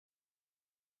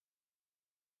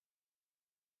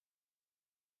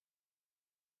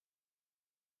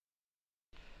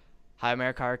Hi, I'm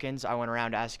Harkins. I went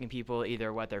around asking people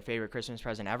either what their favorite Christmas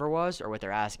present ever was or what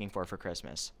they're asking for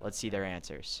Christmas. Let's see their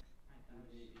answers.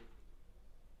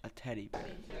 A teddy bear.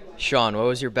 Sean, what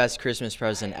was your best Christmas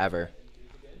present ever?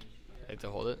 I like to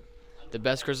hold it. The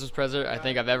best Christmas present I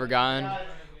think I've ever gotten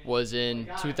was in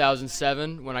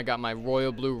 2007 when I got my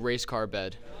royal blue race car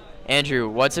bed. Andrew,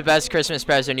 what's the best Christmas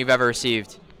present you've ever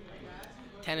received?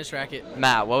 Tennis racket.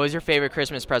 Matt, what was your favorite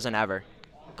Christmas present ever?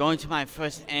 Going to my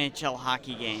first NHL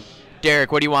hockey game.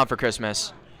 Derek, what do you want for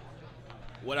Christmas?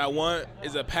 What I want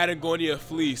is a Patagonia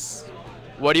fleece.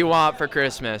 What do you want for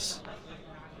Christmas?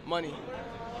 Money.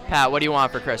 Pat, what do you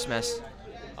want for Christmas?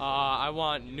 I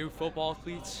want new football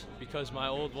cleats because my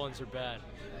old ones are bad.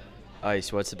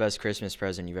 Ice, what's the best Christmas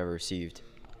present you've ever received?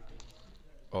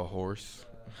 A horse.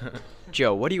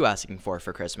 Joe, what are you asking for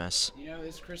Christmas? You know,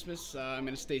 this Christmas, I'm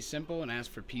going to stay simple and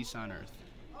ask for peace on earth.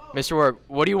 Mr. Work,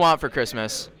 what do you want for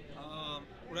Christmas?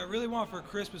 What I really want for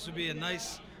Christmas would be a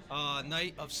nice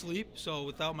night of sleep. So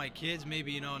without my kids,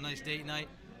 maybe, a nice date night.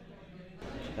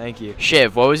 Thank you.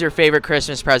 Shiv, what was your favorite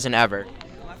Christmas present ever?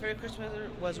 My favorite Christmas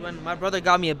present was when my brother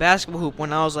got me a basketball hoop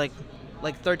when I was like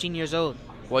 13 years old.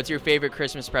 What's your favorite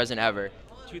Christmas present ever?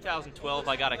 2012,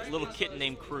 I got a little kitten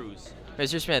named Cruz.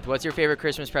 Mr. Smith, what's your favorite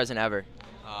Christmas present ever?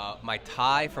 My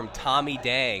tie from Tommy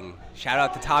Dang. Shout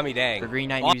out to Tommy Dang. For Green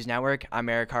Knight News Network, I'm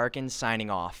Eric Harkins signing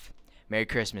off. Merry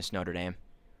Christmas, Notre Dame.